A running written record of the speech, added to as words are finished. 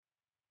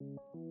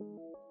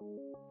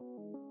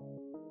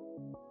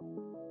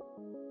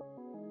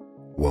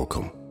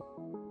Welcome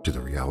to the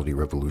Reality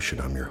Revolution.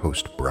 I'm your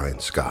host, Brian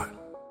Scott.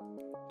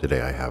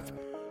 Today I have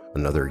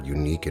another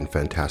unique and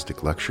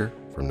fantastic lecture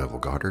from Neville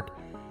Goddard.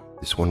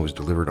 This one was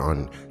delivered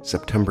on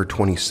September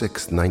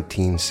 26,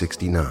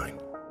 1969.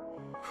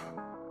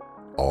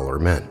 All are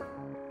men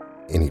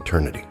in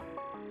eternity.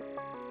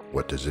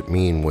 What does it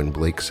mean when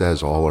Blake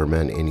says all are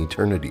men in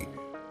eternity?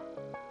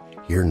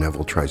 Here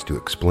Neville tries to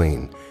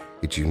explain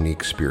its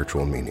unique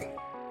spiritual meaning.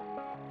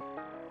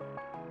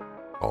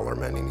 All are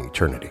men in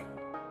eternity.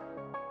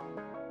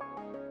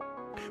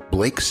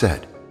 Blake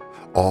said,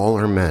 all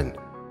are men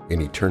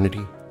in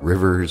eternity,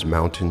 rivers,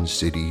 mountains,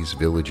 cities,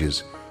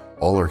 villages,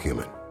 all are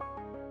human.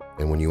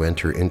 And when you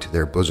enter into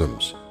their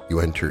bosoms, you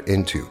enter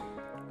into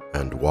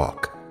and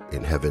walk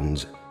in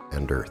heavens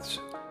and earths.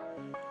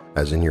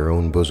 As in your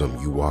own bosom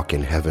you walk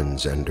in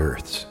heavens and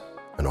earths,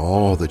 and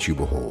all that you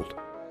behold,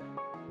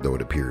 though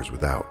it appears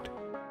without,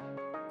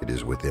 it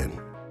is within.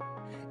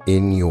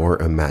 In your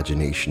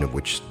imagination, of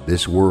which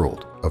this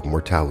world of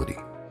mortality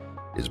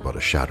is but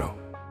a shadow.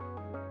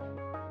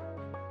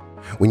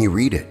 When you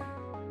read it,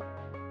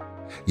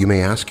 you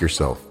may ask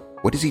yourself,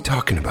 what is he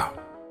talking about?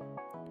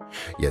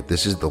 Yet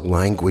this is the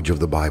language of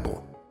the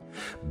Bible.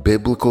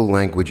 Biblical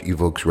language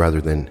evokes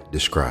rather than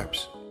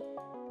describes.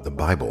 The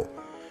Bible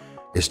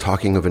is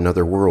talking of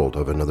another world,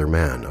 of another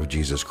man, of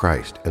Jesus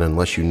Christ, and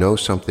unless you know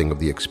something of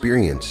the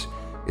experience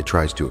it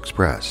tries to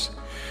express,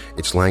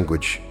 its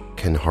language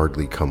can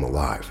hardly come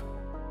alive.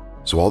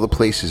 So all the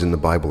places in the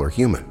Bible are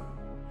human.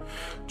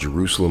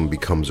 Jerusalem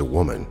becomes a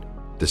woman,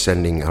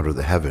 descending out of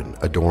the heaven,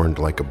 adorned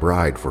like a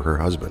bride for her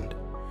husband.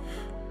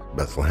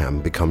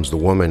 Bethlehem becomes the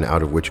woman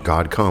out of which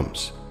God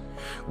comes.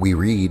 We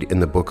read in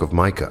the book of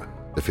Micah,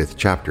 the 5th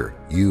chapter,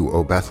 "You,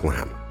 O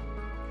Bethlehem,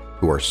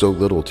 who are so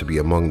little to be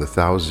among the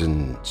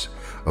thousands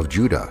of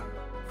Judah,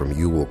 from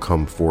you will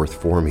come forth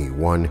for me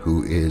one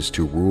who is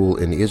to rule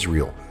in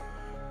Israel.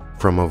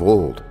 From of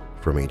old,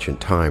 from ancient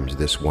times,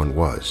 this one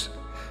was.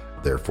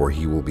 Therefore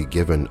he will be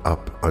given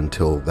up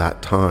until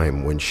that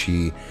time when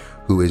she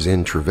who is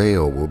in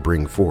travail will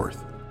bring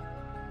forth."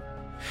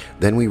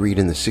 Then we read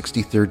in the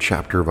 63rd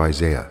chapter of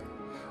Isaiah,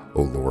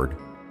 "O Lord,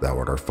 thou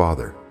art our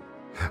Father,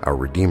 our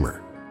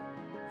Redeemer.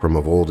 From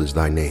of old is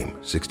thy name,"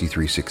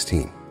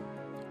 63:16.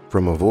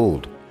 From of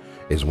old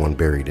is one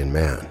buried in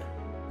man,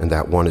 and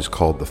that one is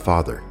called the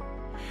Father.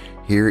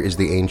 Here is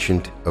the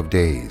Ancient of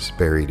Days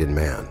buried in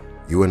man.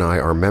 You and I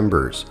are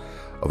members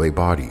of a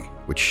body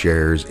which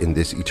shares in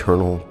this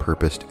eternal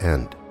purposed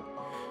end.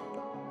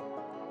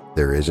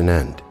 There is an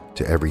end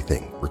to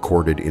everything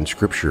recorded in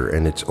Scripture,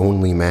 and it's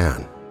only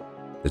man.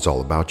 It's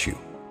all about you.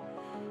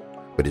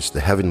 But it's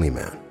the heavenly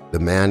man, the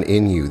man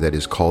in you that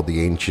is called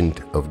the Ancient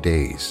of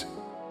Days,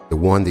 the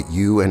one that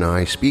you and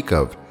I speak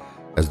of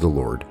as the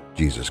Lord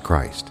Jesus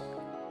Christ.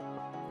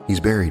 He's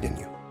buried in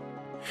you.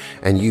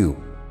 And you,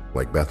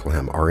 like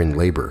Bethlehem, are in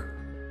labor.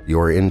 You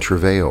are in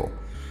travail,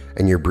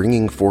 and you're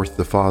bringing forth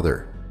the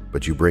Father,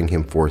 but you bring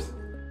him forth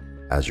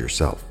as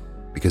yourself,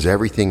 because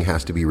everything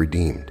has to be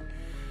redeemed.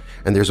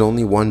 And there's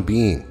only one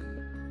being,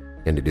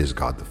 and it is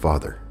God the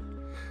Father.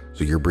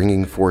 So you're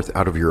bringing forth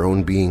out of your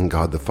own being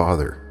God the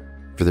Father,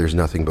 for there's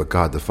nothing but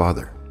God the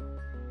Father.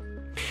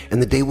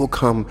 And the day will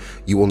come,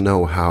 you will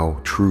know how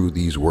true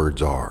these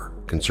words are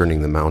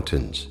concerning the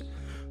mountains,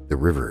 the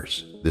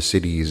rivers, the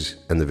cities,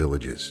 and the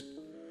villages.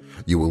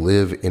 You will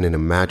live in an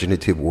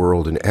imaginative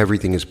world, and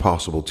everything is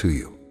possible to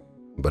you,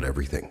 but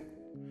everything.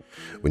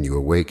 When you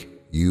awake,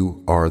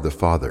 you are the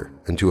Father,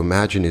 and to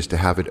imagine is to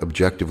have it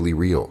objectively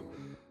real.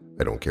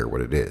 I don't care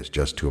what it is,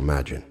 just to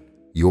imagine.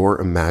 Your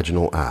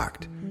imaginal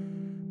act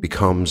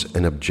becomes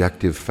an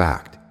objective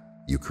fact.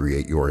 You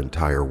create your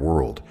entire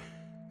world,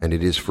 and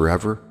it is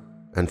forever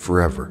and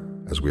forever,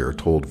 as we are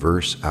told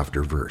verse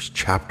after verse,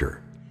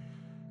 chapter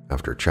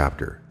after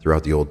chapter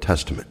throughout the Old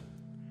Testament.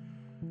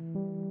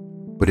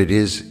 But it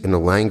is in a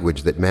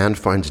language that man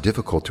finds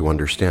difficult to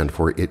understand,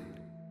 for it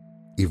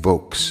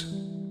evokes.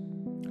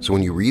 So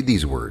when you read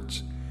these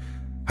words,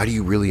 how do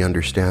you really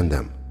understand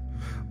them?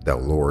 Thou,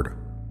 Lord,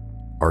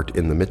 art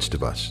in the midst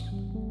of us.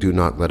 Do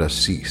not let us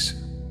cease.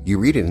 You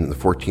read it in the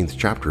 14th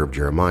chapter of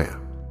Jeremiah.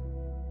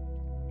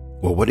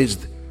 Well, what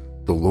is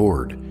the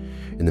Lord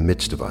in the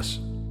midst of us?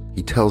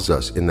 He tells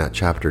us in that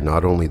chapter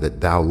not only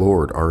that thou,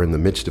 Lord, are in the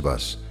midst of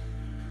us,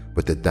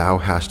 but that thou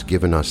hast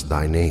given us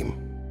thy name.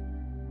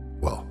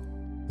 Well,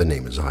 the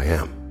name is I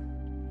am.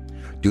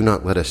 Do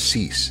not let us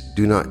cease.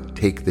 Do not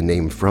take the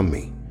name from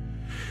me.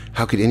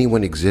 How could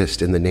anyone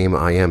exist and the name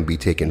I am be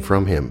taken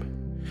from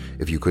him?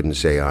 If you couldn't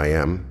say I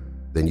am,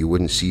 then you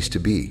wouldn't cease to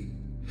be.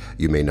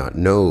 You may not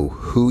know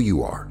who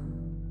you are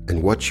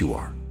and what you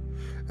are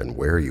and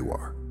where you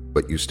are,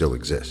 but you still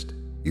exist.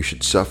 You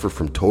should suffer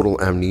from total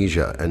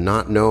amnesia and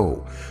not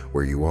know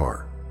where you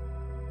are,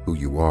 who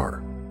you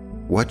are,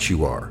 what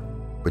you are,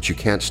 but you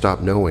can't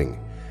stop knowing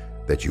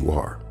that you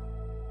are.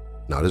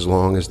 Not as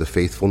long as the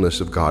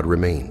faithfulness of God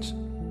remains.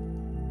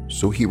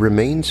 So he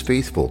remains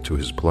faithful to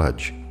his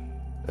pledge.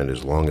 And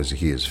as long as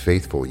he is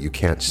faithful, you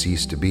can't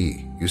cease to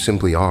be. You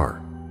simply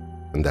are.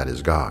 and that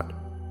is God.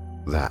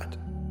 That,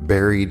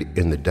 buried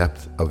in the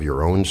depth of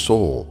your own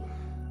soul,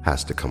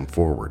 has to come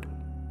forward.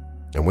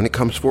 And when it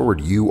comes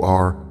forward, you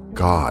are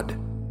God.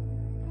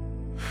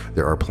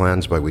 There are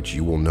plans by which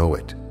you will know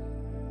it.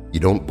 You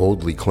don't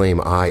boldly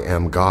claim, I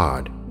am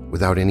God,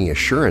 without any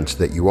assurance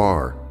that you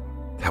are.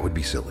 That would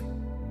be silly.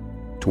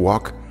 To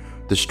walk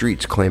the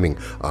streets claiming,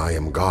 I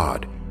am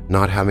God,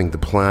 not having the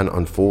plan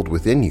unfold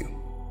within you,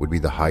 would be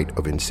the height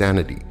of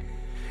insanity,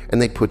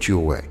 and they'd put you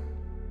away.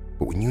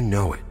 But when you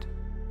know it,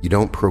 you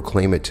don't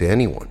proclaim it to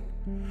anyone.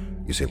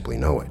 You simply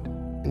know it,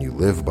 and you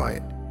live by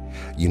it.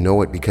 You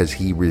know it because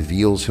He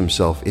reveals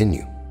Himself in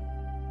you.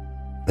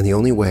 And the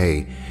only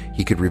way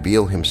He could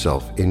reveal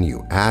Himself in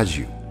you, as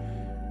you,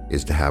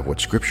 is to have what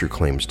Scripture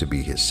claims to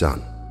be His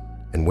Son.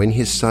 And when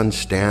His Son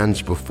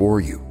stands before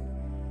you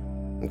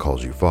and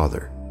calls you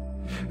Father,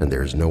 and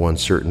there is no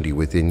uncertainty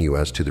within you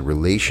as to the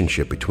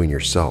relationship between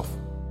yourself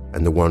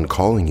and the one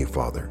calling you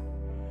Father,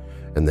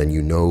 and then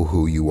you know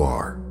who you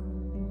are.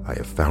 I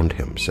have found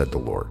Him, said the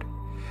Lord.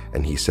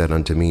 And He said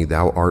unto me,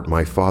 Thou art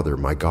my Father,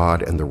 my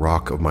God, and the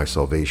rock of my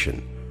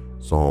salvation.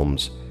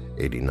 Psalms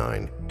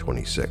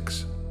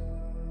 89:26.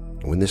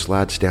 And when this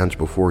lad stands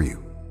before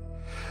you,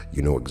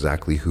 you know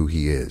exactly who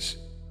he is,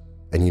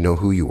 and you know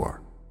who you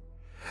are,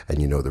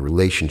 and you know the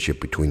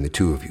relationship between the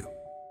two of you.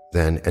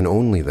 Then and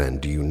only then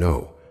do you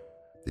know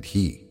that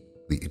He,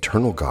 the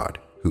eternal God,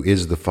 who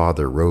is the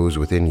Father, rose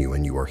within you,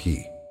 and you are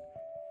He.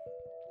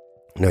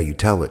 Now you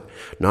tell it,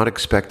 not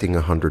expecting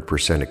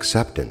 100%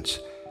 acceptance,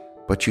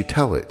 but you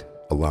tell it,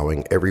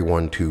 allowing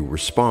everyone to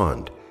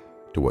respond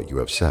to what you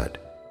have said.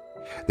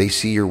 They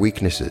see your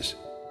weaknesses,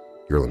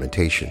 your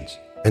limitations,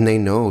 and they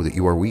know that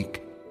you are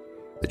weak,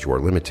 that you are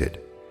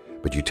limited,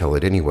 but you tell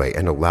it anyway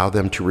and allow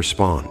them to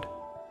respond.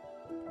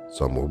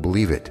 Some will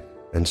believe it,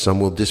 and some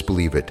will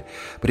disbelieve it,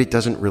 but it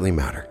doesn't really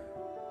matter.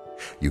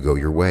 You go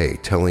your way,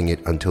 telling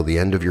it until the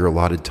end of your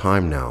allotted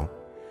time now,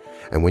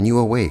 and when you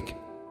awake,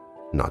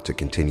 not to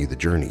continue the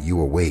journey, you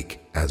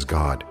awake as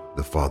God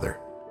the Father.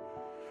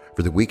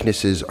 For the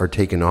weaknesses are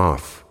taken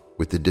off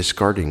with the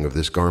discarding of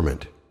this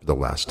garment for the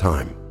last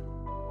time.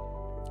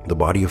 The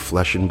body of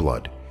flesh and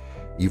blood,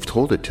 you've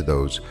told it to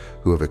those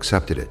who have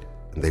accepted it,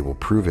 and they will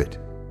prove it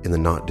in the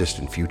not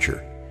distant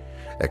future.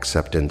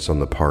 Acceptance on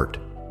the part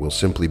will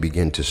simply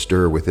begin to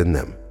stir within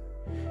them.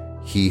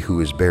 He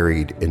who is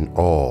buried in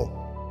all,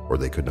 or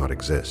they could not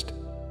exist.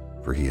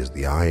 For He is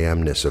the I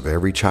amness of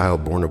every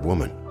child born of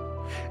woman.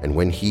 And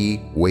when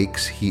He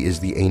wakes, He is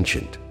the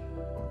Ancient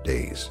of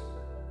Days.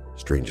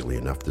 Strangely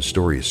enough, the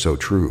story is so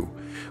true.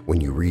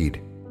 When you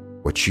read,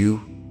 What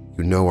you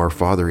know our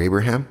father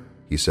Abraham?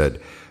 He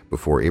said,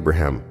 Before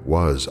Abraham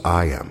was,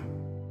 I am.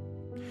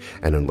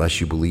 And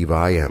unless you believe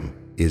I am,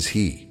 is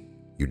He,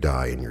 you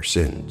die in your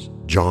sins.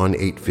 John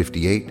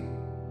 8:58,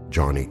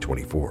 John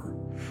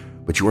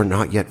 8:24. But you are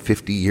not yet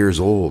 50 years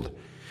old,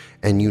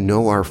 and you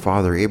know our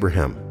father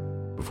Abraham.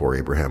 Before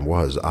Abraham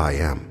was, I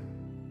am.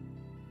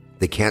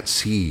 They can't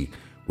see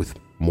with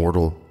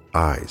mortal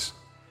eyes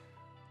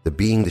the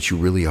being that you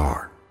really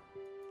are.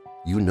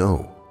 You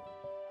know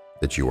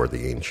that you are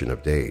the Ancient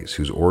of Days,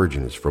 whose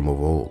origin is from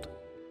of old.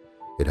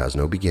 It has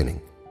no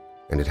beginning,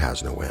 and it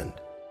has no end.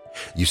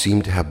 You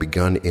seem to have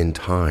begun in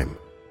time,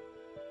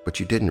 but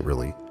you didn't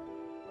really,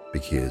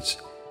 because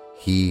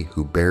He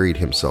who buried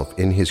Himself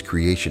in His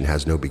creation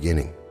has no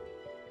beginning.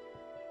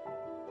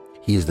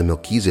 He is the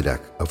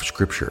Melchizedek of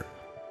Scripture.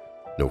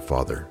 No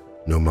father,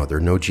 no mother,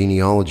 no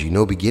genealogy,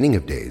 no beginning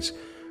of days,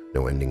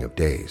 no ending of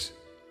days.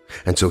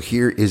 And so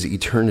here is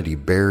eternity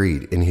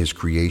buried in His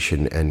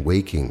creation and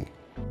waking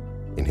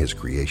in His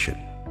creation.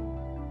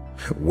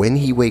 When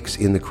He wakes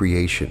in the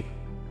creation,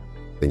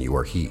 then you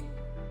are He,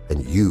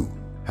 and you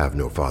have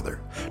no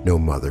father, no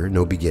mother,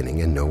 no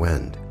beginning, and no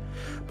end.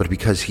 But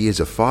because He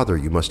is a father,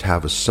 you must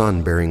have a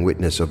son bearing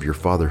witness of your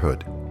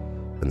fatherhood,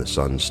 and the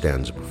son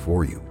stands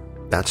before you.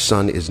 That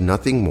son is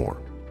nothing more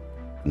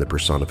than the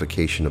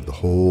personification of the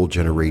whole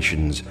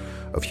generations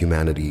of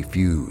humanity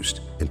fused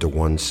into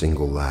one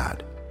single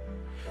lad.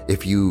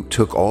 If you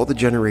took all the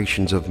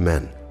generations of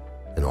men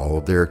and all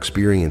of their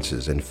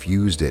experiences and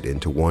fused it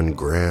into one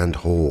grand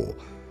whole,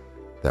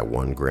 that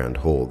one grand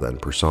whole then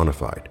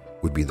personified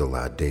would be the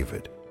lad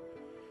David.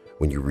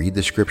 When you read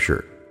the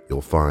Scripture,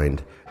 you'll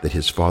find that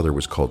his father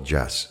was called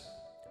Jess.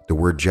 The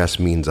word Jess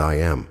means I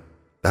am.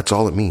 That's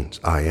all it means,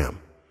 I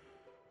am.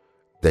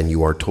 Then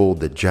you are told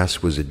that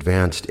Jess was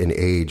advanced in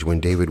age when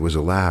David was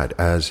a lad,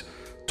 as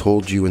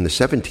told you in the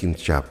 17th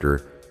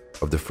chapter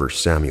of the 1st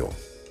Samuel.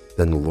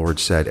 Then the Lord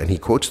said, and he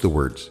quotes the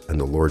words, and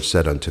the Lord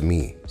said unto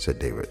me, said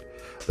David,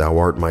 Thou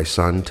art my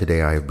son,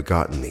 today I have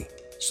begotten thee.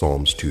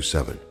 Psalms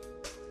 2:7.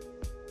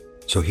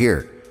 So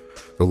here,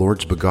 the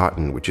Lord's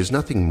begotten, which is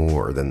nothing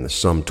more than the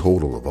sum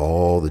total of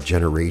all the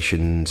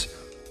generations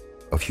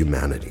of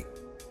humanity,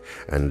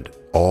 and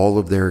all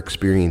of their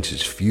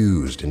experiences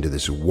fused into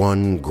this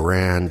one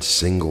grand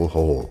single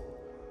whole.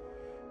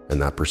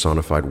 And that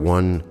personified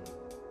one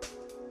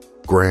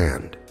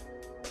grand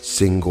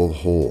single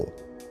whole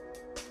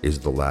is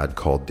the lad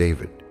called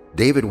David.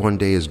 David one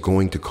day is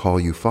going to call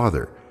you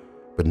Father,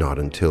 but not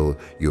until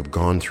you have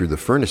gone through the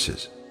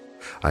furnaces.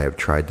 I have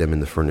tried them in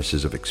the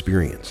furnaces of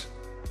experience.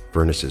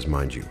 Furnaces,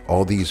 mind you,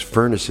 all these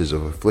furnaces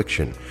of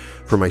affliction.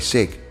 For my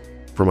sake,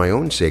 for my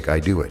own sake I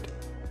do it.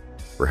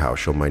 For how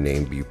shall my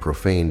name be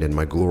profaned and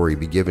my glory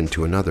be given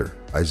to another?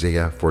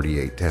 Isaiah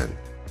 48:10.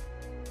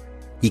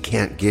 He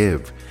can't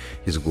give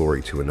his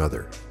glory to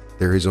another.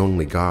 There is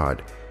only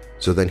God.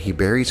 So then he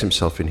buries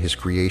himself in his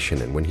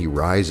creation, and when he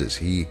rises,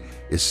 he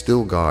is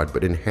still God,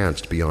 but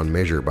enhanced beyond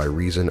measure by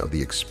reason of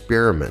the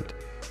experiment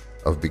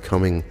of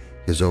becoming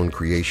his own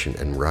creation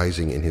and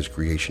rising in his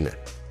creation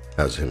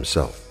as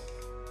himself.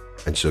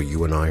 And so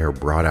you and I are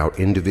brought out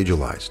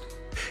individualized,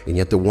 and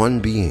yet the one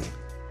being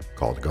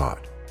called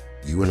God.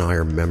 You and I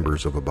are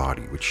members of a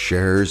body which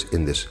shares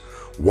in this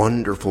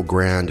wonderful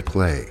grand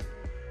play,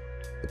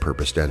 the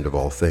purposed end of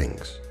all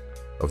things,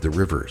 of the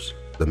rivers,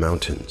 the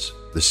mountains,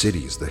 the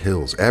cities, the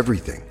hills,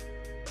 everything.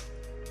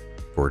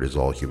 For it is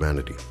all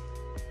humanity.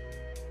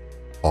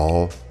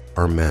 All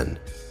are men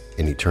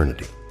in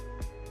eternity.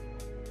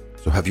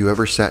 So have you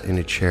ever sat in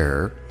a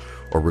chair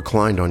or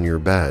reclined on your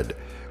bed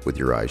with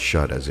your eyes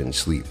shut as in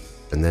sleep,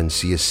 and then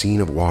see a scene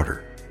of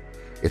water?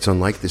 It's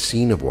unlike the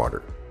scene of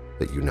water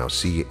that you now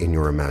see in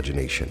your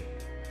imagination.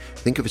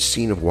 Think of a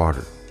scene of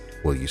water.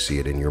 Well, you see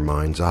it in your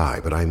mind's eye,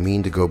 but I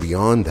mean to go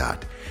beyond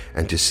that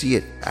and to see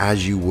it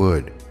as you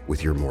would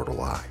with your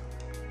mortal eye.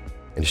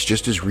 And it's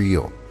just as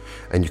real,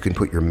 and you can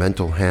put your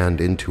mental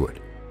hand into it,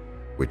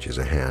 which is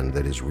a hand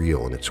that is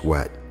real and it's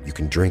wet. You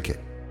can drink it,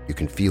 you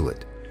can feel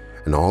it,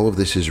 and all of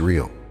this is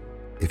real.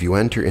 If you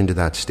enter into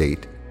that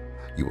state,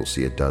 you will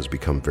see it does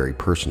become very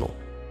personal.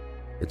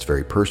 It's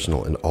very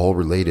personal, and all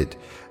related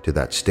to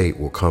that state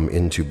will come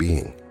into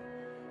being,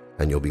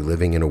 and you'll be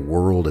living in a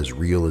world as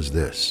real as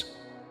this.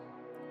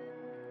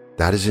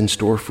 That is in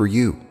store for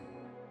you.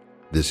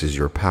 This is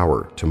your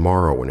power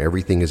tomorrow when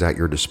everything is at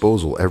your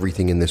disposal,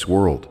 everything in this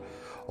world,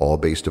 all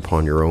based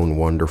upon your own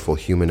wonderful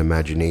human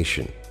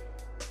imagination.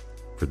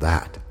 For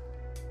that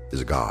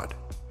is God.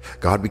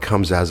 God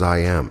becomes as I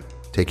am,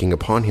 taking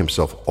upon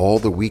himself all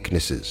the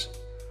weaknesses,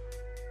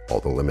 all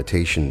the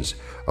limitations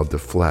of the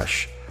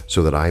flesh,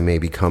 so that I may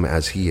become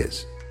as he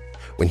is.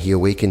 When he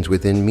awakens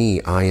within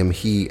me, I am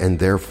he, and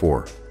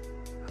therefore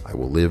I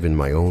will live in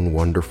my own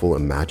wonderful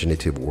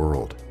imaginative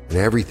world, and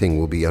everything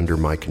will be under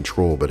my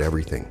control, but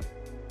everything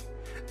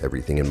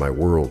in my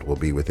world will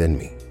be within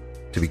me,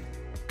 to be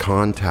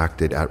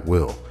contacted at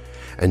will,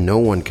 and no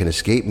one can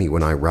escape me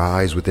when I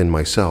rise within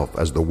myself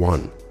as the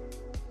one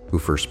who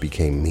first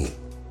became me.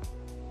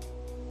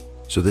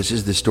 So this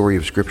is the story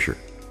of Scripture.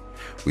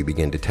 We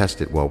begin to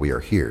test it while we are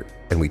here,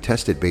 and we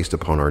test it based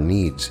upon our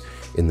needs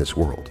in this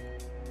world.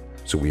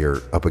 So we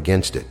are up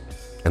against it,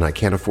 and I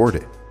can't afford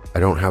it. I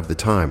don't have the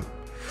time.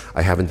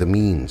 I haven't the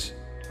means.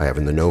 I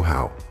haven't the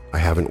know-how.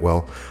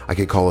 I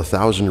could call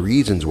 1,000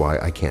 reasons why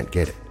I can't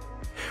get it.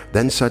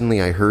 Then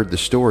suddenly I heard the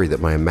story that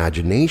my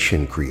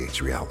imagination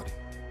creates reality.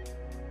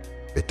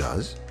 It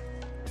does?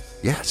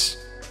 Yes.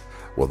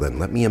 Well then,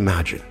 let me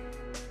imagine.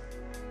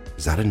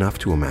 Is that enough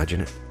to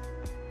imagine it?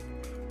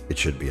 It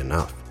should be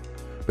enough.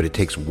 But it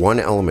takes one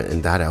element,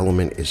 and that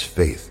element is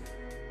faith.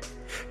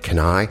 Can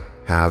I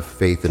have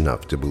faith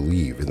enough to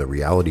believe in the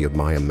reality of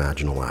my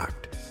imaginal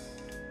act?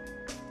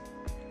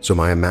 So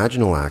my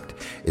imaginal act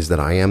is that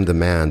I am the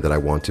man that I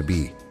want to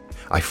be.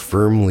 I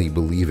firmly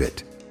believe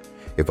it.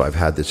 If I've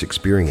had this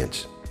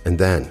experience, and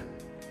then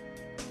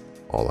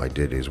all I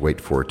did is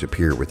wait for it to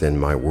appear within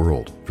my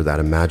world, for that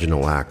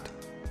imaginal act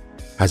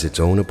has its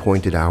own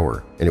appointed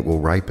hour, and it will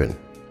ripen,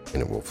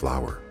 and it will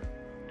flower.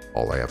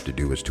 All I have to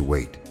do is to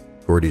wait,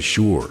 for it is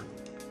sure,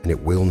 and it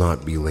will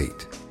not be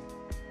late.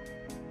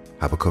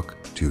 Habakkuk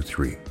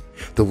 2:3.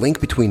 The link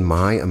between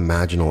my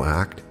imaginal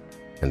act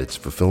and its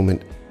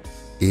fulfillment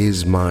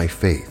is my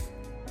faith.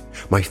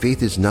 My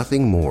faith is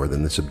nothing more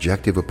than the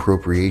subjective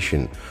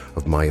appropriation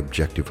of my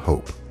objective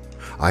hope.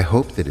 I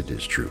hope that it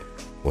is true.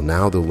 Well,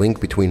 now the link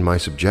between my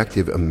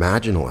subjective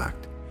imaginal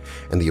act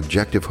and the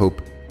objective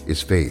hope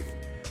is faith,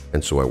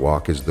 and so I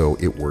walk as though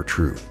it were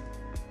true.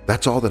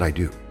 That's all that I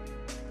do.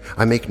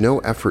 I make no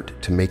effort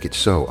to make it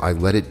so. I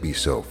let it be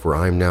so, for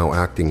I am now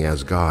acting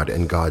as God,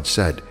 and God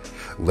said,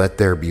 "Let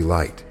there be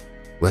light.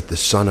 Let the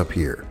sun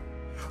appear.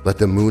 Let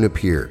the moon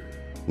appear.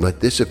 Let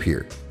this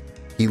appear."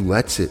 He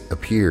lets it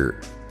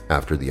appear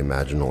after the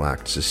imaginal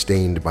act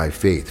sustained by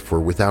faith, for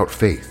without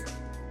faith,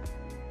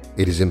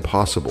 it is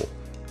impossible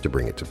to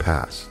bring it to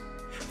pass.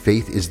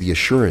 Faith is the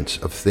assurance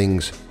of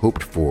things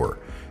hoped for,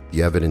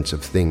 the evidence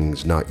of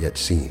things not yet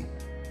seen.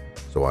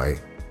 So I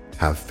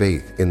have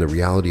faith in the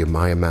reality of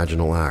my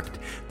imaginal act,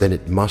 then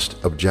it must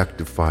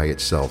objectify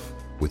itself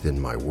within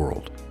my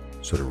world.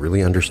 So to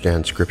really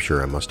understand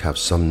Scripture, I must have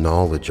some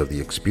knowledge of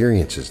the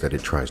experiences that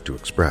it tries to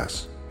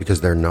express, because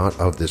they're not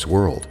of this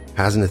world,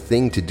 hasn't a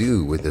thing to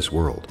do with this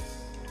world.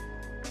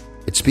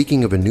 It's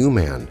speaking of a new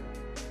man,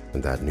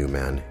 and that new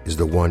man is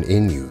the one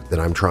in you that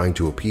I'm trying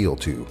to appeal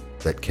to,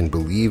 that can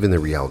believe in the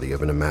reality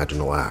of an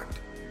imaginal act.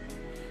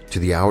 To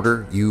the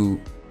outer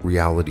you,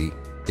 reality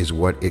is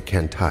what it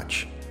can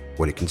touch,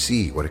 what it can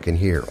see, what it can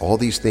hear, all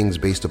these things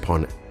based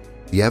upon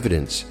the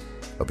evidence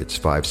of its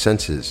five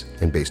senses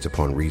and based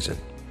upon reason.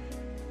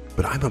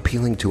 But I'm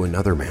appealing to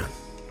another man,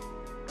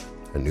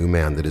 a new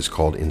man that is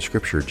called in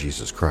Scripture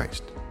Jesus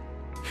Christ.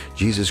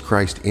 Jesus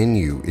Christ in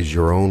you is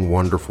your own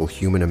wonderful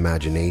human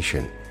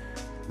imagination.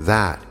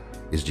 That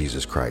is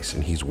Jesus Christ,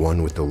 and he's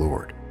one with the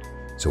Lord.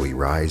 So he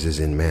rises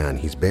in man,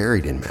 he's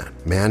buried in man.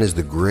 Man is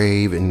the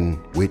grave in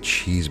which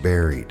he's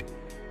buried.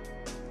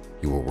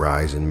 He will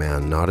rise in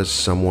man, not as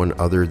someone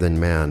other than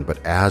man,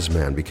 but as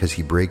man, because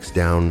he breaks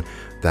down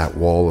that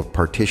wall of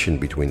partition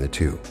between the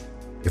two.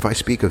 If I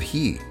speak of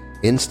he,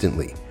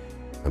 instantly,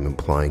 I'm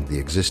implying the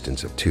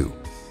existence of two.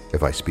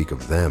 If I speak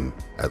of them,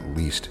 at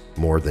least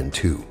more than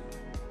two.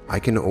 I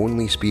can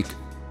only speak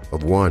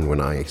of one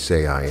when I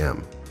say I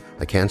am.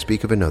 I can't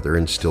speak of another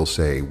and still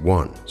say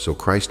one. So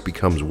Christ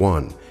becomes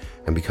one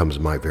and becomes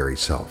my very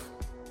self.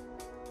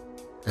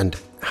 And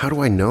how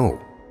do I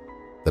know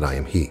that I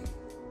am he?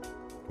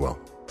 Well,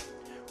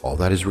 all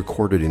that is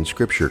recorded in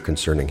Scripture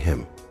concerning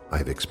him, I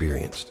have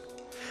experienced.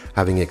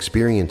 Having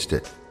experienced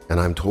it, and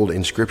I'm told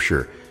in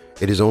Scripture,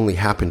 it has only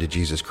happened to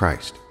Jesus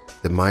Christ,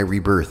 that my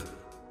rebirth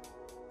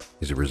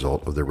is a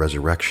result of the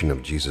resurrection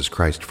of Jesus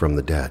Christ from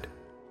the dead.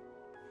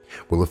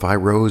 Well, if I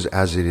rose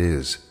as it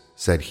is,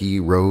 said he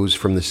rose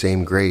from the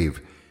same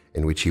grave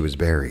in which he was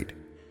buried,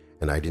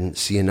 and I didn't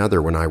see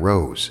another when I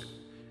rose,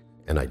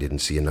 and I didn't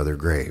see another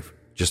grave,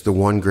 just the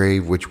one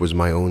grave which was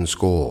my own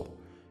skull.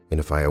 And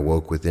if I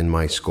awoke within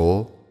my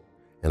skull,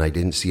 and I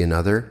didn't see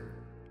another,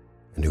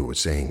 and who was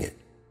saying it?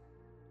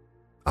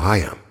 I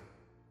am.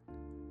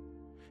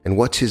 And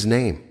what's his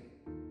name?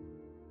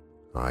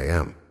 I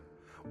am.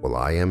 Well,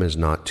 I am is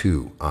not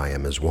two, I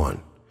am is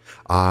one.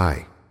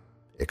 I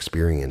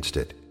experienced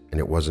it, and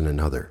it wasn't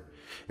another.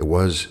 It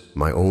was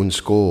my own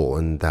skull,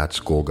 and that's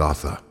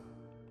Golgotha.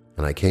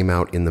 And I came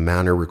out in the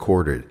manner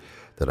recorded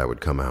that I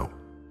would come out.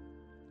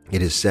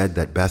 It is said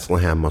that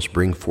Bethlehem must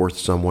bring forth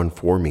someone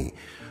for me,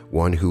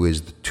 one who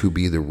is to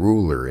be the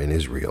ruler in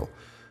Israel.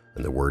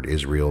 And the word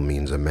Israel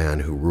means a man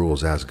who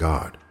rules as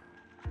God.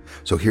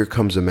 So here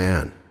comes a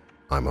man.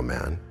 I'm a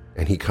man,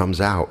 and he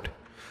comes out.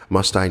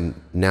 Must I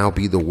now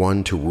be the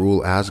one to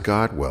rule as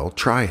God? Well,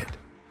 try it.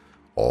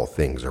 All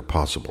things are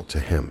possible to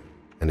him,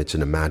 and it's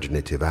an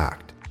imaginative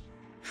act.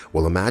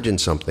 Well, imagine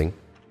something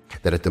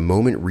that at the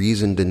moment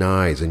reason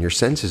denies and your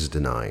senses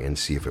deny, and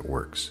see if it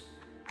works.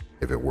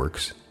 If it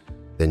works,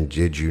 then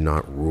did you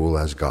not rule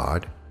as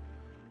God?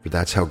 For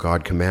that's how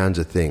God commands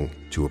a thing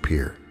to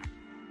appear.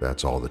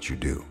 That's all that you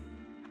do.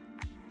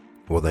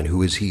 Well, then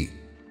who is he?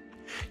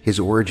 His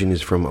origin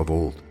is from of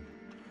old,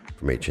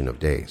 from Ancient of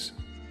Days.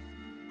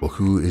 Well,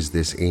 who is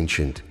this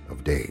Ancient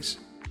of Days?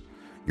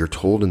 You're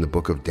told in the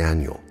book of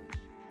Daniel,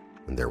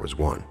 and there was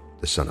one,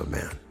 the Son of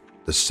Man.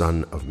 The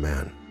Son of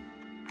Man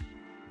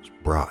was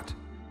brought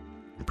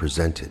and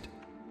presented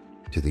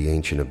to the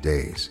Ancient of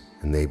Days,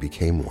 and they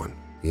became one,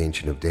 the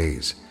Ancient of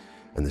Days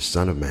and the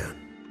Son of Man.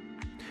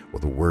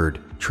 Well, the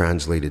word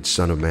translated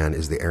Son of Man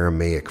is the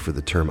Aramaic for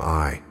the term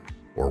I,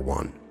 or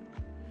one.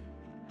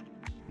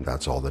 And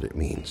that's all that it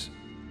means.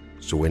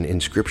 So when in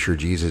Scripture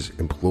Jesus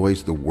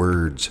employs the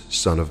words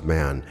Son of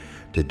Man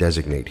to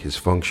designate his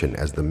function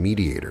as the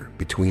mediator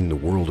between the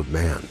world of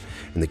man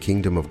and the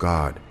kingdom of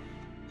God,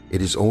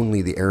 it is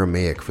only the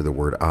Aramaic for the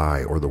word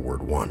I, or the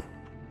word one.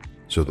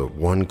 So the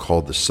one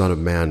called the Son of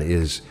Man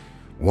is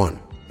one.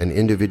 An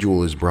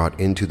individual is brought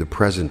into the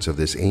presence of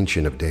this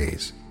Ancient of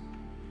Days.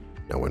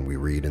 Now when we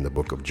read in the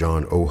book of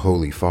John, O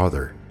Holy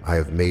Father, I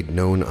have made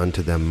known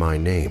unto them my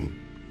name,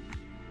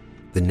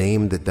 the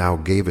name that thou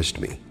gavest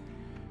me.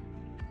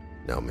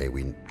 Now may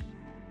we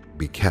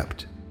be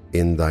kept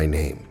in thy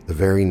name, the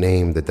very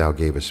name that thou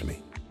gavest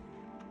me.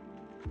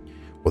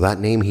 Well, that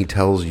name he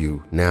tells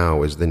you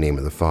now is the name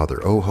of the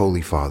Father, O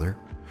Holy Father,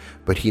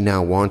 but he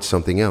now wants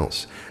something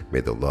else.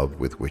 May the love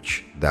with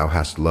which thou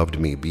hast loved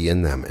me be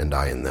in them and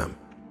I in them.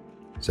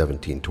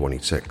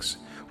 17:26.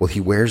 Well, he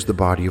wears the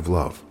body of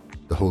love,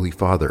 the Holy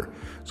Father.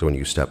 So when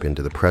you step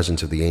into the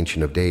presence of the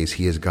Ancient of Days,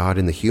 he is God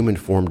in the human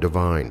form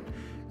divine,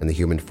 and the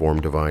human form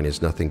divine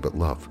is nothing but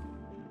love.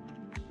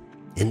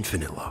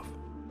 Infinite love.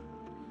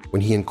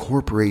 When he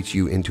incorporates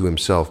you into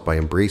himself by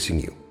embracing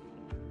you,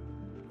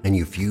 and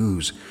you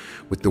fuse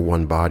with the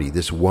one body,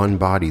 this one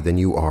body, then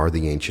you are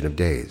the Ancient of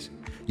Days.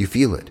 You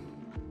feel it,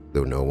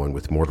 though no one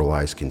with mortal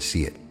eyes can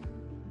see it.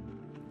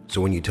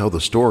 So when you tell the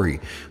story,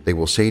 they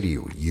will say to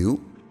you,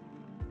 you?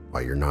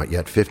 Why, you're not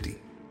yet 50.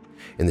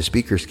 In the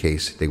speaker's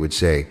case, they would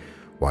say,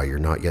 why, you're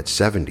not yet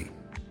 70.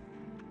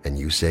 And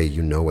you say,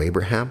 you know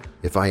Abraham?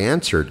 If I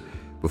answered,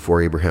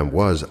 before Abraham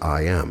was,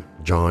 I am.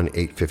 John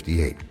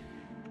 8:58.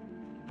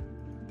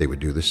 They would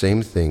do the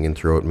same thing and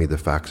throw at me the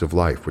facts of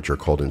life, which are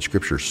called in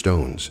Scripture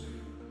stones.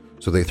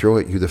 So they throw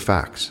at you the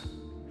facts.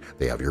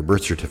 They have your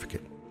birth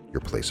certificate,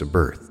 your place of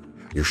birth,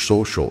 your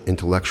social,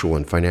 intellectual,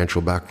 and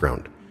financial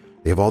background.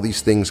 They have all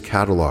these things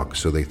cataloged,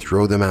 so they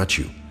throw them at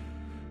you.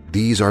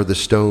 These are the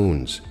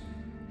stones,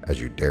 as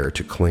you dare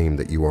to claim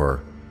that you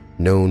are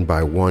known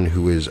by one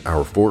who is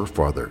our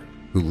forefather,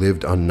 who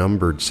lived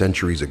unnumbered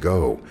centuries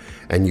ago,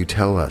 and you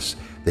tell us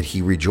that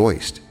he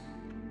rejoiced,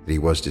 that he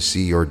was to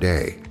see your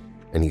day,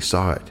 and he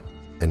saw it,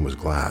 and was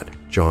glad.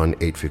 John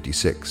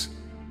 8:56.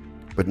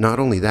 But not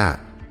only that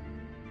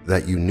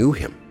you knew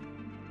him,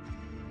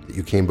 that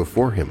you came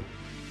before him.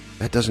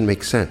 That doesn't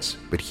make sense.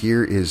 But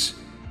here is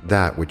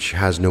that which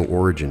has no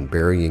origin,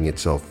 burying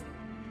itself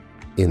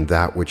in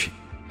that which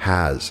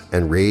has,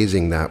 and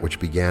raising that which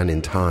began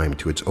in time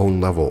to its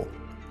own level,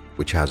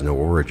 which has no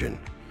origin.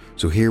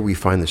 So here we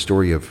find the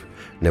story of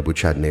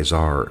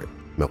Nebuchadnezzar,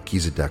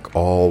 Melchizedek,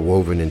 all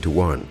woven into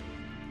one.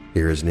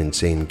 Here is an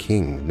insane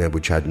king,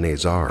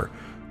 Nebuchadnezzar,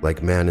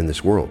 like man in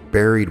this world.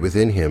 Buried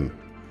within him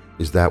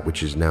is that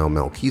which is now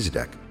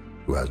Melchizedek,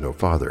 who has no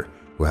father,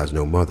 who has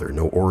no mother,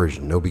 no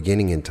origin, no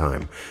beginning in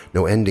time,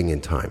 no ending in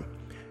time.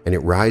 And it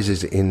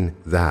rises in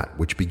that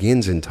which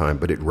begins in time,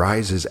 but it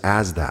rises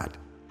as that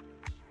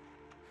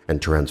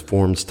and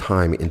transforms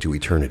time into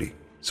eternity.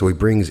 So he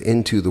brings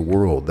into the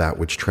world that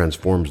which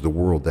transforms the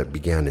world that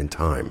began in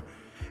time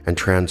and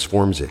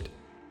transforms it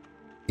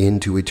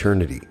into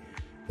eternity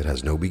that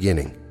has no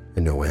beginning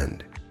and no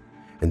end.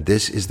 And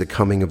this is the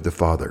coming of the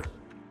Father.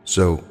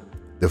 So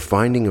the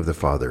finding of the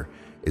Father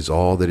is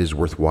all that is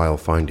worthwhile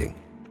finding.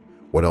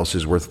 What else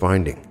is worth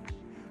finding?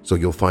 So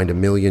you'll find $1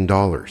 million.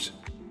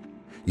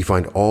 You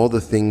find all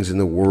the things in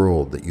the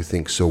world that you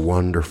think so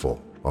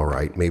wonderful. All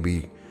right,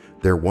 maybe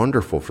they're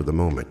wonderful for the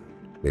moment.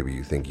 Maybe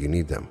you think you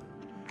need them.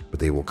 But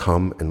they will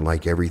come, and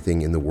like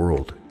everything in the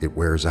world, it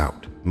wears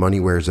out. Money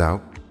wears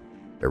out.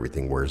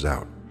 Everything wears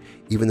out.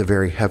 Even the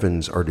very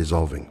heavens are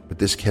dissolving. But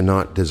this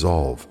cannot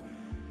dissolve.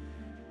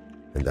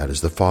 And that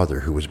is the Father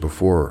who was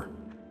before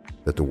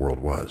that the world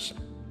was.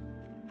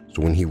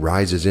 So when he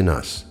rises in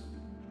us,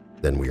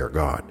 then we are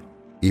God.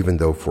 Even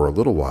though for a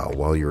little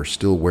while you're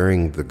still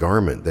wearing the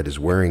garment that is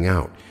wearing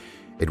out,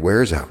 it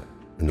wears out,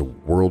 and the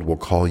world will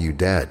call you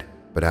dead.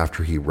 But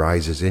after he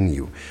rises in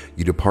you,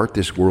 you depart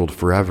this world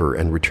forever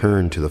and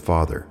return to the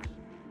Father.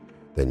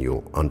 Then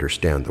you'll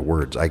understand the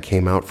words, I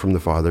came out from the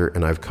Father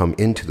and I've come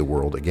into the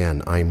world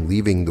again. I'm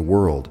leaving the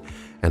world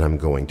and I'm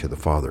going to the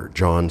Father.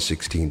 John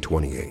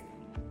 16:28.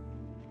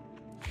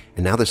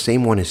 And now the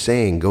same one is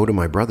saying, go to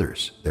my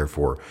brothers.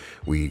 Therefore,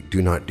 we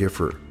do not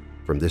differ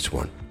from this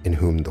one, in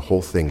whom the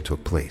whole thing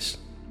took place.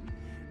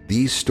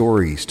 These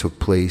stories took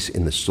place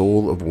in the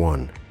soul of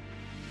one,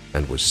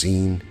 and was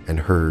seen and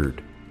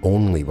heard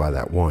only by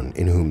that one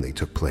in whom they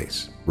took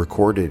place,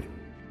 recorded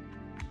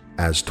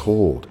as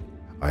told,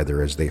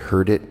 either as they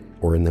heard it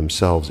or in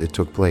themselves it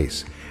took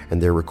place,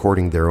 and they're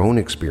recording their own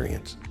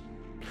experience.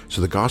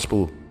 So the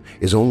gospel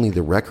is only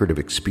the record of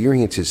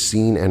experiences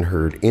seen and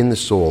heard in the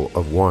soul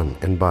of one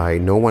and by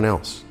no one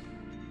else.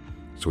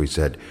 So he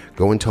said,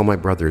 go and tell my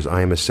brothers,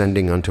 I am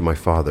ascending unto my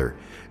Father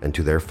and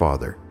to their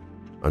Father,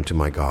 unto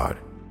my God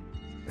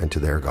and to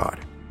their God.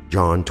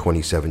 John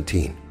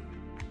 20:17.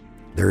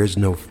 There is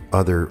no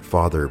other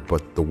Father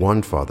but the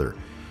one Father,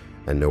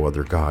 and no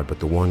other God but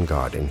the one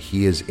God, and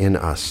he is in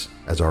us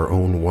as our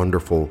own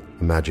wonderful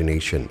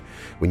imagination.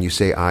 When you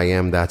say, I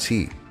am, that's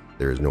he.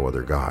 There is no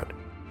other God.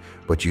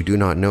 But you do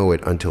not know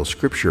it until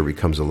Scripture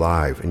becomes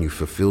alive and you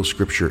fulfill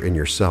Scripture in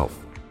yourself.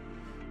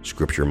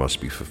 Scripture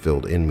must be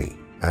fulfilled in me.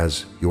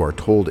 As you are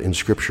told in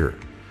Scripture,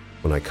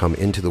 when I come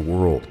into the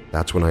world,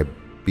 that's when I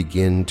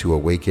begin to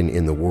awaken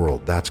in the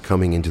world. That's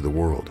coming into the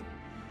world.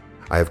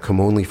 I have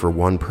come only for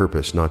one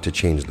purpose, not to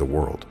change the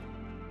world.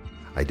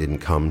 I didn't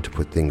come to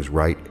put things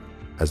right,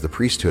 as the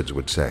priesthoods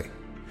would say.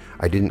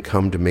 I didn't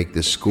come to make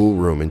this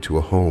schoolroom into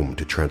a home,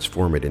 to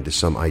transform it into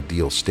some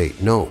ideal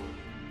state. No.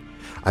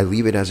 I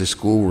leave it as a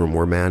schoolroom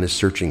where man is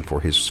searching for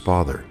his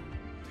father.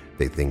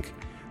 They think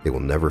they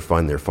will never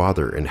find their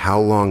father, and how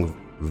long,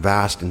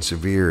 vast and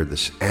severe,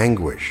 this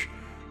anguish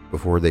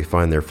before they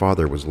find their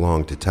father was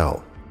long to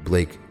tell.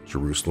 Blake,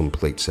 Jerusalem,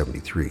 plate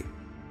 73.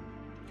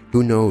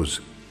 Who knows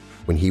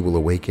when he will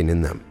awaken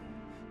in them?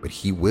 But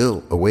he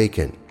will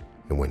awaken,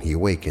 and when he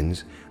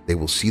awakens, they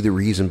will see the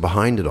reason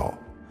behind it all.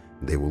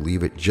 They will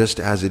leave it just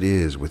as it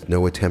is with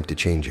no attempt to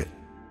change it.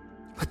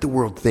 Let the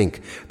world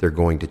think they're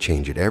going to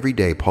change it. Every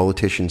day,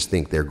 politicians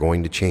think they're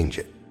going to change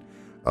it.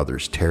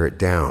 Others tear it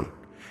down,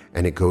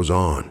 and it goes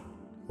on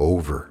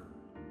over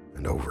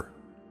and over.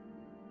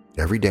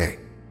 Every day,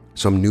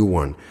 some new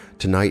one.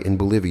 Tonight in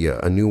Bolivia,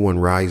 a new one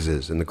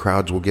rises, and the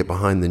crowds will get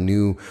behind the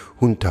new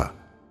junta,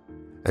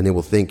 and they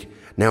will think,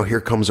 now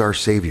here comes our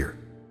savior.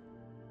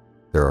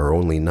 There are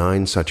only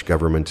 9 such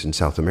governments in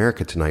South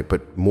America tonight,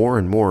 but more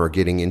and more are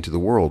getting into the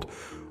world.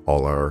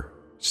 All are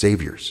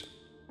saviors.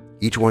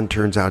 Each one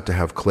turns out to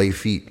have clay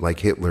feet like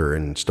Hitler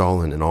and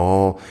Stalin and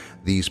all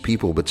these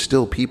people, but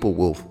still people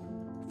will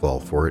fall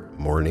for it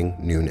morning,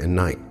 noon, and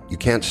night. You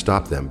can't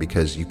stop them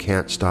because you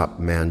can't stop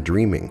man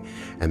dreaming,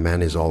 and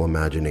man is all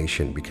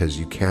imagination because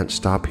you can't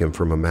stop him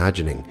from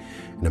imagining,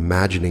 and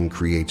imagining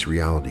creates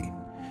reality.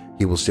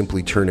 He will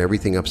simply turn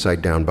everything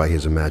upside down by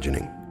his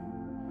imagining.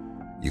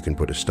 You can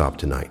put a stop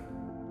tonight,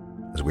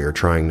 as we are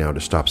trying now to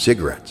stop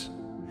cigarettes.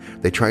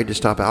 They tried to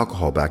stop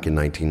alcohol back in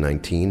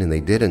 1919, and they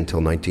did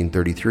until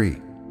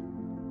 1933.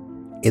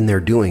 In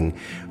their doing,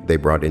 they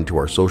brought into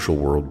our social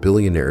world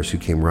billionaires who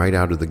came right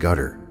out of the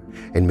gutter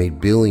and made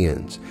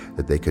billions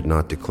that they could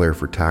not declare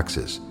for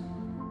taxes.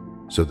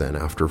 So then,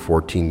 after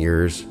 14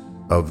 years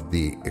of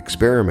the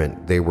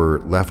experiment, they were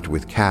left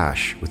with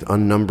cash, with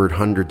unnumbered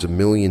hundreds of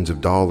millions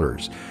of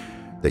dollars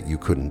that you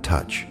couldn't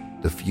touch.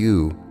 The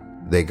few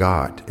they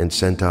got and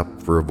sent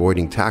up for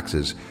avoiding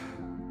taxes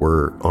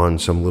were on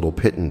some little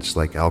pittance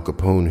like Al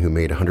Capone, who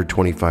made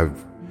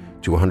 $125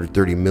 to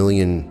 $130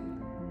 million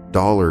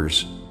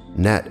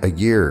net a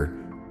year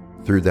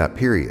through that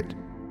period.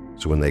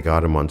 So when they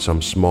got him on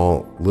some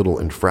small little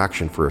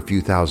infraction for a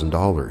few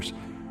 $1,000s,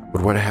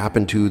 but what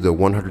happened to the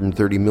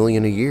 $130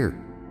 million a year?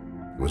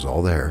 It was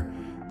all there,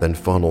 then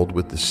funneled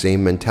with the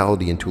same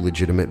mentality into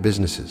legitimate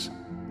businesses.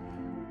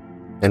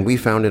 And we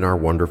found in our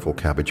wonderful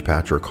cabbage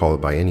patch, or call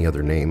it by any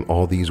other name,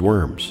 all these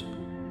worms.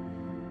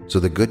 So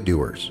the good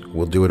doers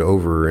will do it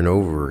over and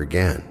over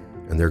again,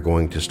 and they're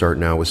going to start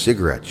now with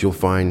cigarettes. You'll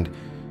find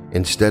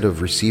instead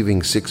of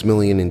receiving $6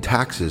 million in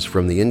taxes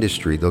from the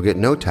industry, they'll get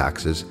no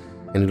taxes,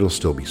 and it'll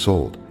still be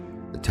sold.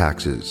 The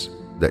taxes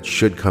that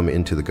should come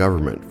into the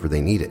government, for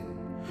they need it,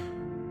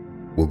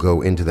 will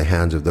go into the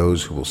hands of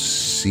those who will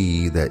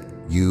see that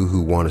you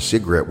who want a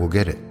cigarette will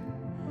get it.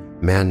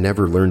 Man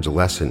never learns a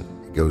lesson.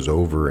 It goes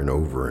over and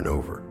over and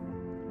over.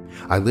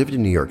 I lived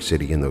in New York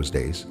City in those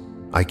days.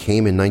 I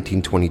came in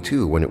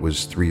 1922 when it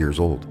was 3 years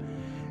old,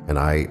 and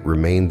I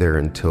remained there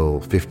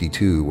until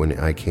 52 when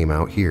I came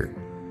out here.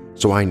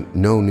 So I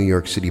know New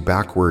York City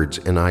backwards,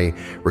 and I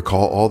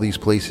recall all these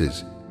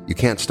places. You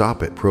can't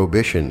stop it.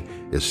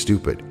 Prohibition is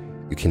stupid.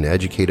 You can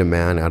educate a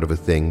man out of a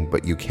thing,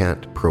 but you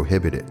can't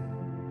prohibit it.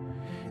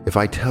 If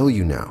I tell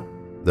you now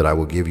that I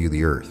will give you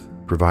the earth,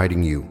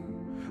 providing you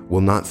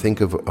will not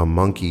think of a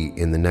monkey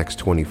in the next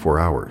 24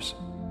 hours,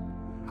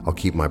 I'll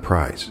keep my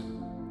prize.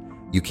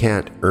 You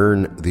can't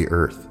earn the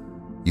earth.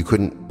 You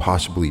couldn't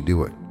possibly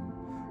do it.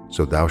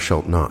 So thou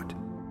shalt not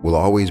will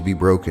always be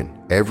broken.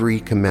 Every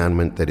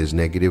commandment that is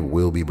negative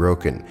will be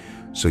broken.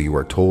 So you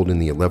are told in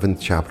the 11th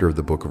chapter of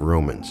the book of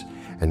Romans.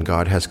 And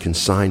God has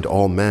consigned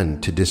all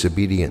men to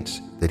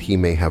disobedience, that he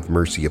may have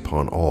mercy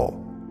upon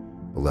all.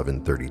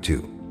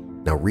 11:32.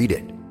 Now read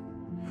it.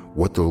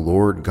 What the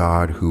Lord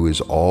God, who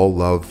is all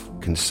love,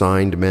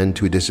 consigned men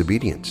to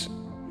disobedience.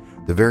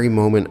 The very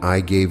moment I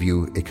gave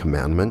you a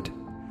commandment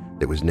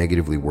that was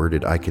negatively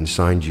worded, I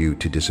consigned you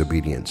to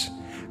disobedience.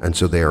 And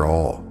so they are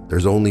all.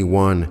 There's only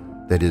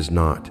one that is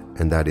not,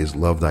 and that is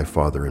love thy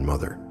father and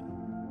mother.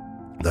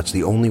 That's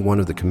the only one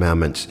of the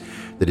commandments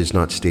that is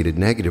not stated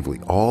negatively.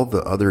 All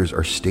the others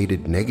are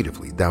stated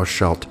negatively. Thou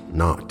shalt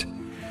not.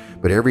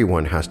 But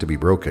everyone has to be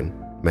broken.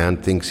 Man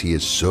thinks he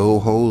is so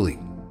holy.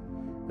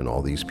 And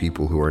all these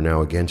people who are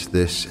now against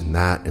this and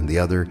that and the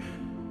other.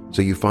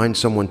 So you find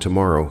someone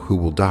tomorrow who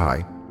will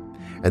die,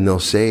 and they'll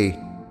say,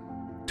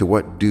 to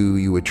what do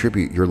you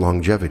attribute your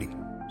longevity?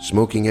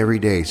 Smoking every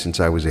day since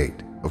I was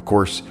 8. Of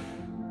course,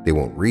 they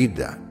won't read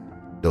that.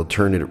 They'll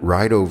turn it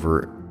right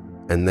over,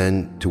 and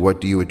then to what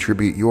do you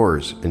attribute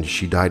yours? And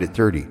she died at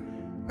 30.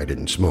 I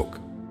didn't smoke.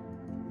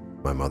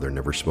 My mother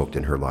never smoked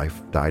in her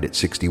life, died at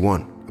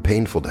 61, a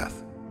painful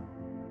death.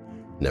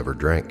 Never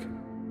drank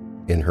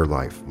in her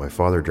life. My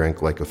father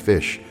drank like a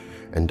fish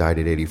and died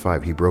at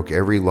 85. He broke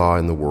every law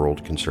in the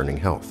world concerning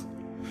health.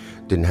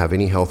 Didn't have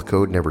any health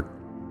code, never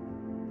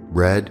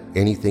read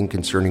anything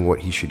concerning what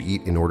he should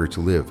eat in order to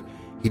live.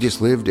 He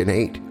just lived and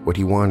ate what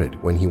he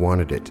wanted when he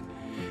wanted it,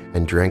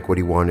 and drank what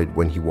he wanted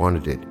when he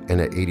wanted it. And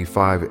at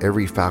 85,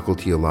 every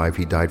faculty alive,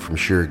 he died from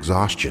sheer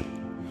exhaustion.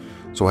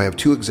 So I have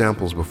two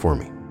examples before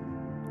me.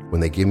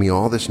 When they give me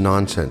all this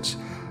nonsense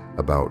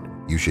about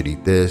you should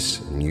eat this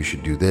and you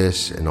should do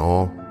this and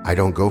all, I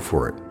don't go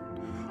for it.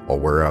 I'll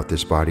wear out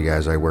this body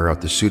as I wear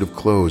out the suit of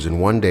clothes, and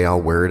one day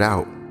I'll wear it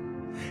out.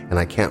 And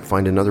I can't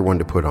find another one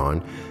to put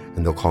on,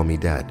 and they'll call me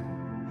dead.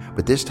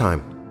 But this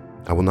time,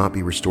 I will not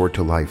be restored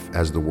to life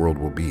as the world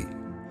will be.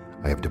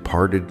 I have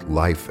departed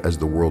life as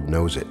the world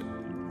knows it.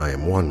 I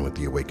am one with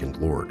the awakened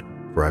Lord,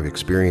 for I've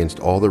experienced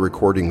all the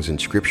recordings in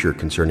Scripture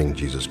concerning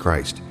Jesus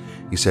Christ.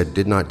 He said,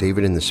 did not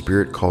David in the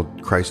Spirit call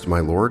Christ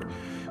my Lord?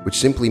 Which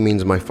simply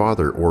means my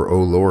Father, or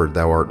O Lord,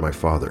 thou art my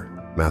Father.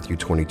 Matthew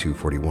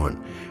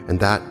 22:41. And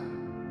that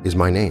is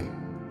my name.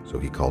 So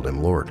he called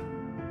him Lord.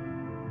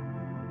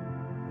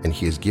 And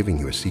he is giving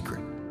you a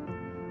secret.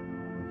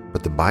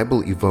 But the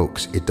Bible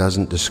evokes, it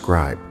doesn't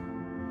describe.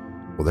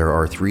 Well, there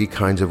are three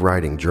kinds of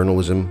writing: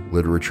 journalism,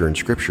 literature, and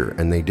scripture,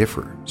 and they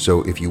differ.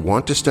 So if you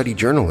want to study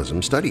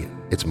journalism, study it.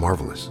 It's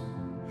marvelous.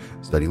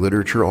 Study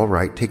literature, all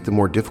right. Take the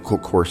more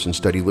difficult course and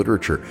study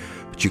literature.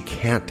 But you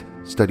can't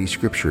study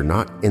scripture,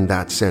 not in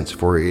that sense,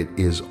 for it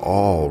is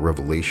all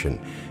revelation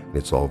and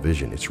it's all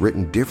vision. It's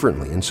written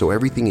differently, and so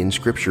everything in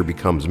scripture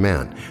becomes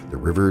man. The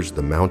rivers,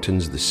 the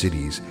mountains, the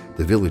cities,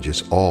 the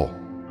villages, all.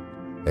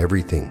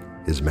 Everything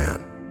is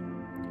man.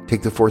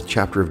 Take the 4th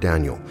chapter of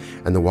Daniel,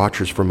 and the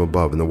watchers from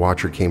above, and the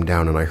watcher came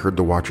down, and I heard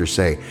the watcher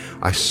say,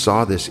 I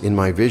saw this in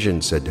my vision,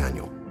 said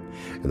Daniel.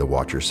 And the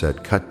watcher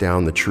said, cut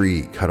down the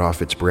tree, cut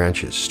off its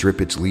branches,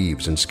 strip its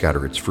leaves, and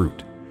scatter its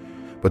fruit.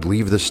 But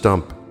leave the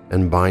stump,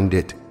 and bind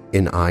it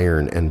in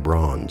iron and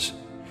bronze.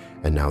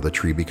 And now the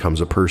tree becomes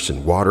a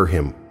person. Water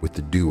him with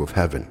the dew of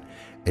heaven,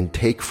 and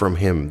take from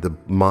him the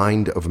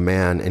mind of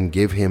man and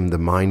give him the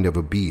mind of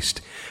a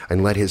beast,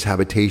 and let his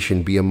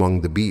habitation be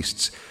among the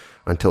beasts,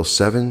 until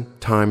 7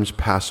 times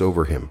pass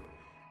over him,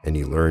 and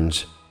he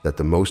learns that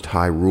the Most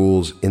High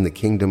rules in the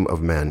kingdom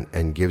of men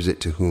and gives it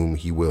to whom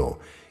he will,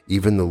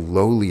 even the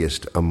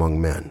lowliest among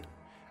men.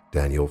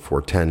 Daniel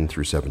 4:10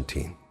 through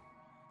 17.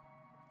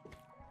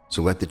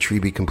 So let the tree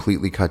be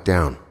completely cut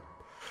down.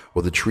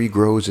 Well, the tree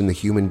grows in the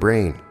human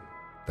brain.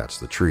 That's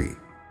the tree.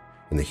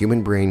 In the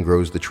human brain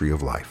grows the tree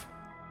of life.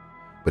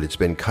 But it's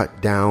been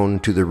cut down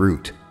to the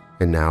root,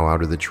 and now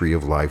out of the tree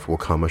of life will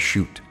come a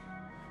shoot.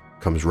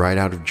 Comes right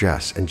out of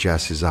Jess, and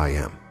Jess is I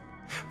am.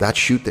 That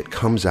shoot that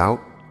comes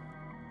out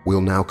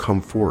will now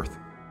come forth,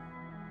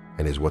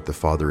 and is what the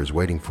Father is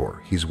waiting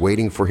for. He's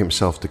waiting for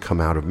himself to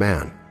come out of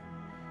man.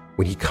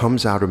 When he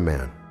comes out of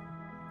man,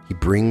 he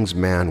brings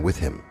man with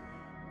him,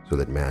 so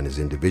that man is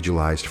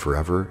individualized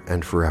forever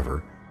and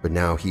forever, but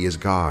now he is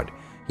God.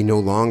 He no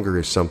longer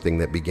is something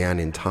that began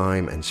in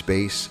time and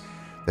space,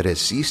 that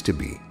has ceased to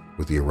be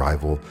with the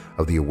arrival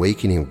of the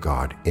awakening of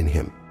God in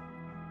him.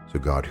 So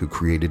God, who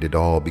created it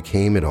all,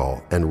 became it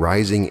all, and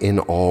rising in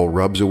all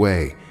rubs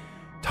away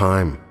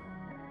time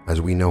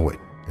as we know it,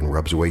 and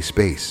rubs away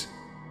space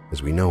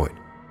as we know it.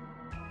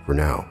 For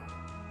now,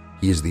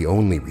 he is the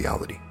only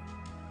reality.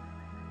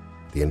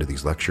 At the end of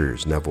these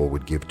lectures, Neville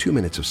would give 2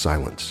 minutes of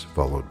silence,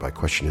 followed by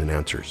question and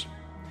answers.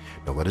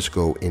 Now let us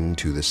go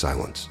into the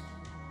silence.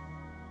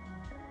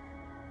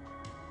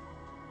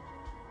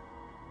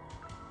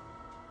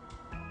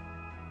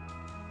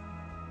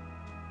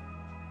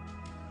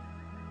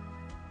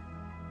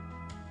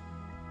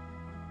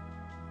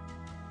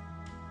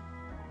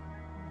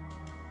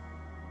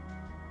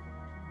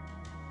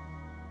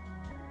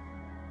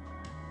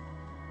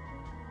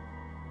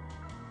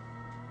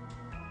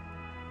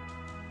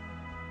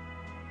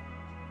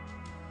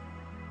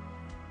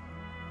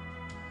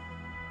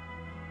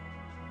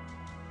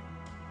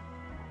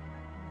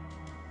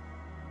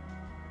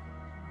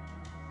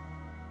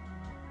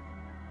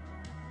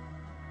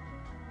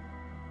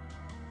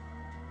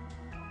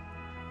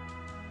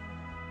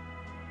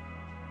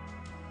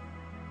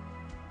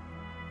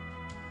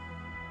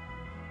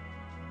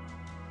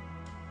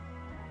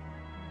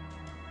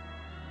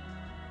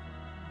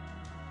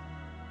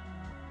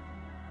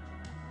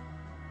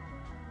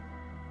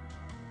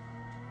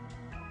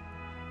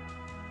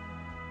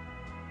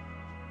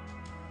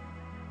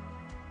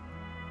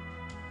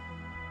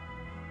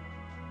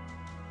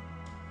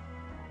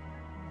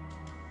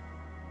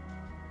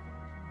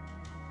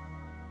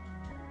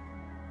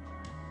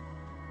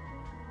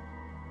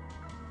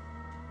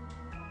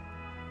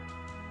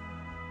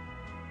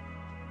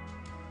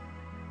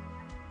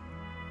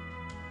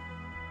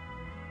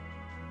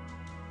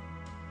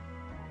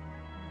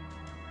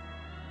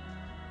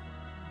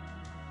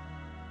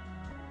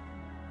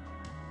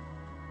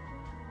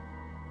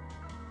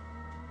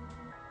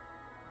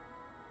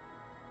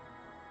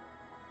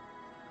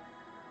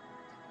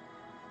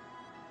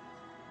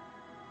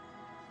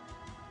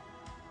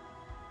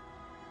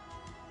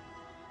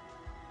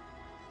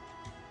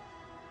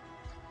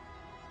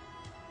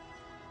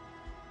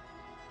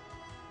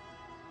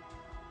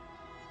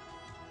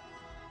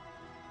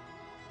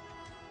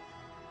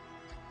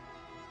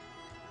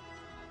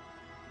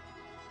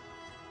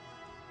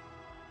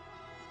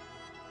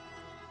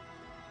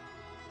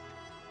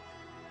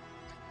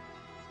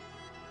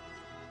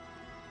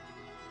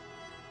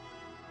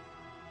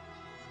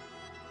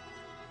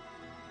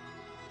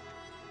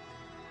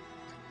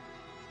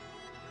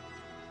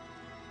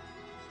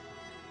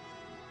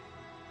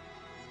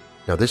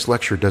 Now, this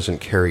lecture doesn't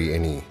carry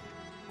any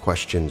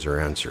questions or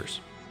answers,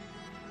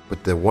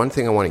 but the one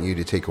thing I want you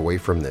to take away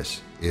from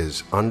this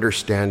is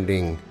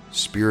understanding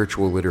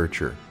spiritual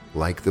literature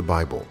like the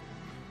Bible.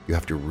 You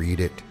have to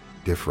read it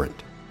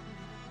different.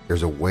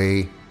 There's a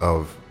way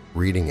of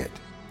reading it.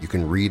 You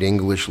can read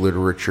English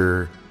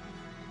literature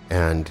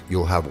and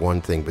you'll have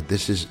one thing, but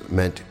this is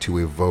meant to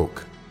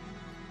evoke.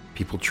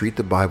 People treat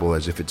the Bible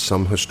as if it's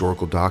some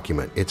historical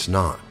document. It's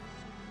not.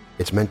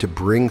 It's meant to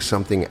bring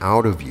something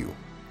out of you.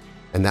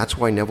 And that's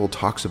why Neville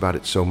talks about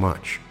it so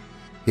much.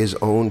 His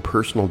own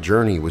personal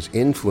journey was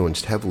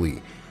influenced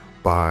heavily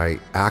by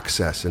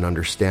access and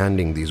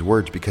understanding these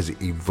words because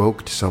it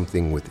evoked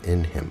something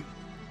within him.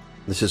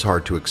 This is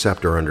hard to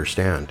accept or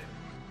understand.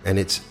 And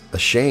it's a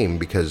shame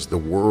because the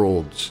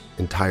world's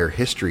entire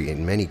history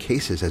in many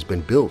cases has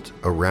been built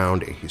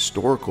around a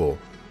historical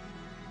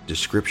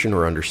description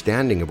or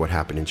understanding of what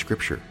happened in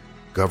Scripture.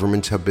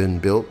 Governments have been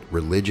built,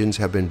 religions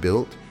have been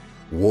built,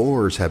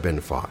 wars have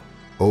been fought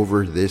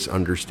over this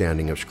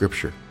understanding of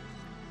Scripture.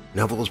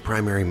 Neville's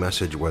primary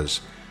message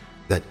was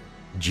that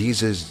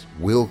Jesus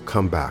will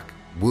come back,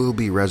 will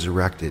be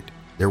resurrected.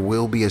 There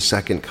will be a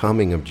second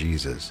coming of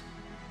Jesus.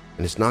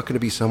 And it's not going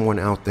to be someone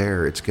out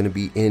there, it's going to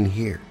be in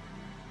here.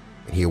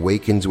 And he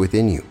awakens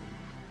within you.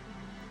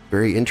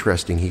 Very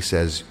interesting, he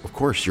says, of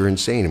course, you're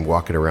insane and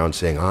walking around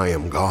saying, I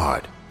am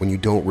God, when you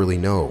don't really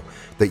know.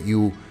 That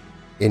you,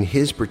 in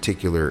his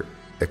particular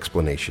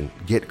explanation,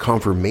 get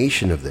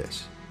confirmation of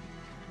this.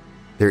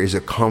 There is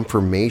a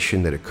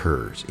confirmation that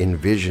occurs in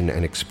vision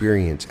and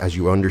experience as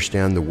you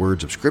understand the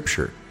words of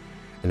Scripture.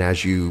 And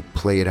as you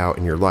play it out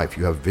in your life,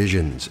 you have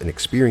visions and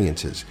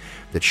experiences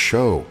that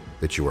show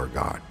that you are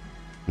God,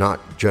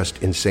 not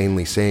just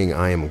insanely saying,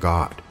 I am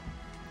God.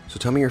 So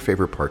tell me your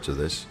favorite parts of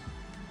this.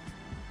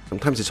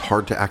 Sometimes it's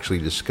hard to actually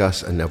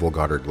discuss a Neville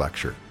Goddard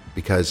lecture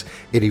because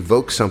it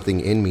evokes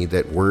something in me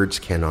that words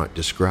cannot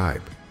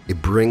describe.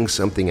 It brings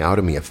something out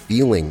of me, a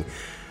feeling,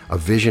 a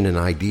vision, an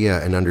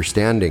idea, an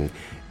understanding,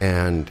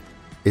 and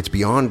it's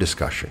beyond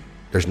discussion.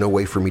 There's no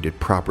way for me to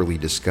properly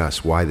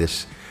discuss why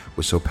this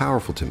was so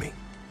powerful to me.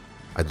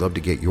 I'd love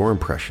to get your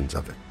impressions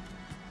of it.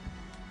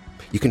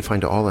 You can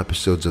find all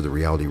episodes of The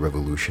Reality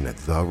Revolution at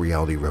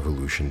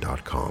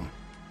therealityrevolution.com.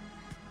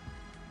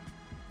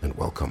 And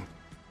welcome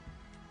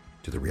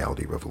to The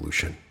Reality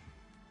Revolution.